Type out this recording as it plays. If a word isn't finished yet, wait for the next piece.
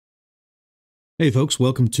Hey folks,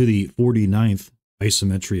 welcome to the 49th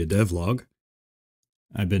Isometria devlog.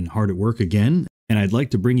 I've been hard at work again, and I'd like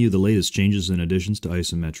to bring you the latest changes and additions to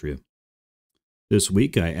Isometria. This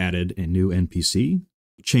week I added a new NPC,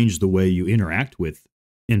 changed the way you interact with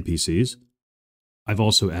NPCs. I've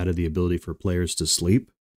also added the ability for players to sleep.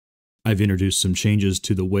 I've introduced some changes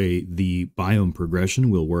to the way the biome progression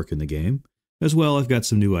will work in the game. As well, I've got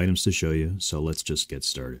some new items to show you, so let's just get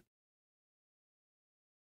started.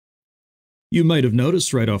 You might have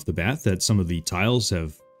noticed right off the bat that some of the tiles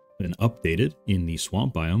have been updated in the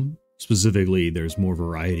swamp biome. Specifically, there's more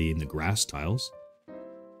variety in the grass tiles.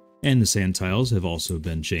 And the sand tiles have also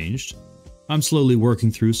been changed. I'm slowly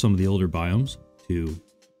working through some of the older biomes to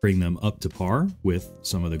bring them up to par with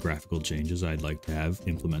some of the graphical changes I'd like to have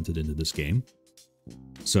implemented into this game.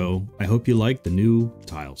 So, I hope you like the new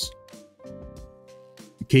tiles.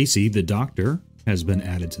 Casey, the doctor, has been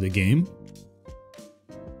added to the game.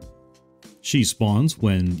 She spawns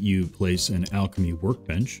when you place an alchemy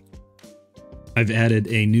workbench. I've added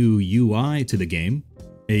a new UI to the game,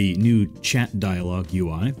 a new chat dialog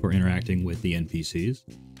UI for interacting with the NPCs.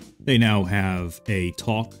 They now have a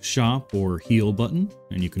talk, shop, or heal button,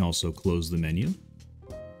 and you can also close the menu.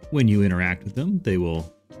 When you interact with them, they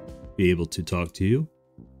will be able to talk to you.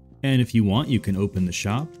 And if you want, you can open the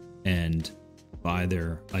shop and buy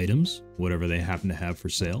their items, whatever they happen to have for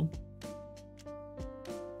sale.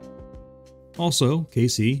 Also,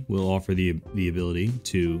 Casey will offer the ability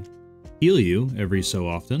to heal you every so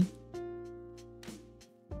often.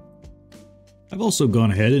 I've also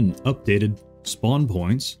gone ahead and updated spawn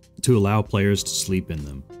points to allow players to sleep in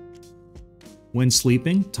them. When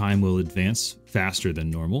sleeping, time will advance faster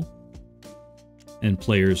than normal, and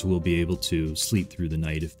players will be able to sleep through the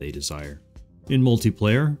night if they desire. In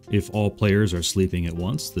multiplayer, if all players are sleeping at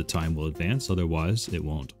once, the time will advance, otherwise it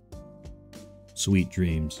won't. Sweet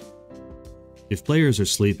dreams. If players are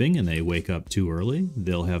sleeping and they wake up too early,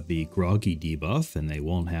 they'll have the groggy debuff and they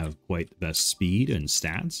won't have quite the best speed and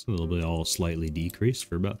stats. They'll be all slightly decreased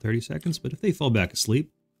for about 30 seconds, but if they fall back asleep,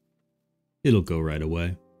 it'll go right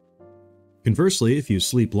away. Conversely, if you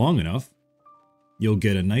sleep long enough, you'll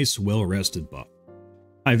get a nice well-rested buff.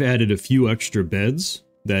 I've added a few extra beds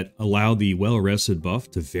that allow the well-rested buff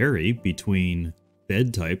to vary between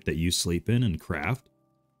bed type that you sleep in and craft.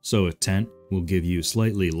 So a tent will give you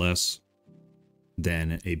slightly less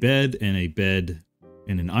than a bed,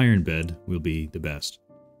 and an iron bed will be the best.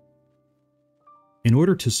 In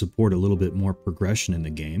order to support a little bit more progression in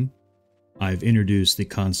the game, I've introduced the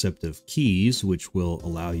concept of keys, which will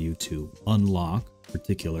allow you to unlock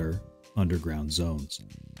particular underground zones.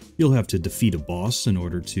 You'll have to defeat a boss in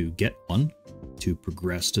order to get one to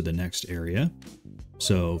progress to the next area.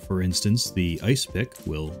 So, for instance, the ice pick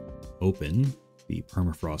will open the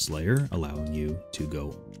permafrost layer, allowing you to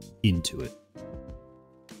go into it.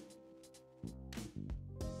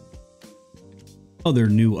 Other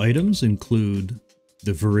new items include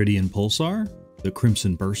the Viridian Pulsar, the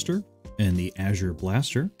Crimson Burster, and the Azure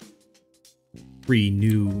Blaster. 3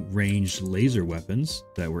 new ranged laser weapons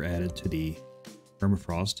that were added to the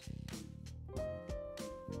permafrost.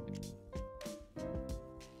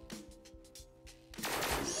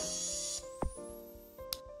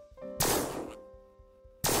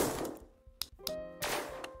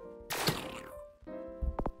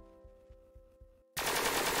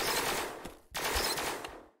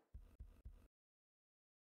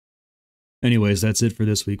 Anyways, that's it for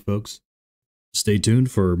this week, folks. Stay tuned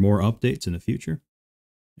for more updates in the future.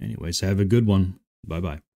 Anyways, have a good one.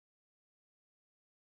 Bye-bye.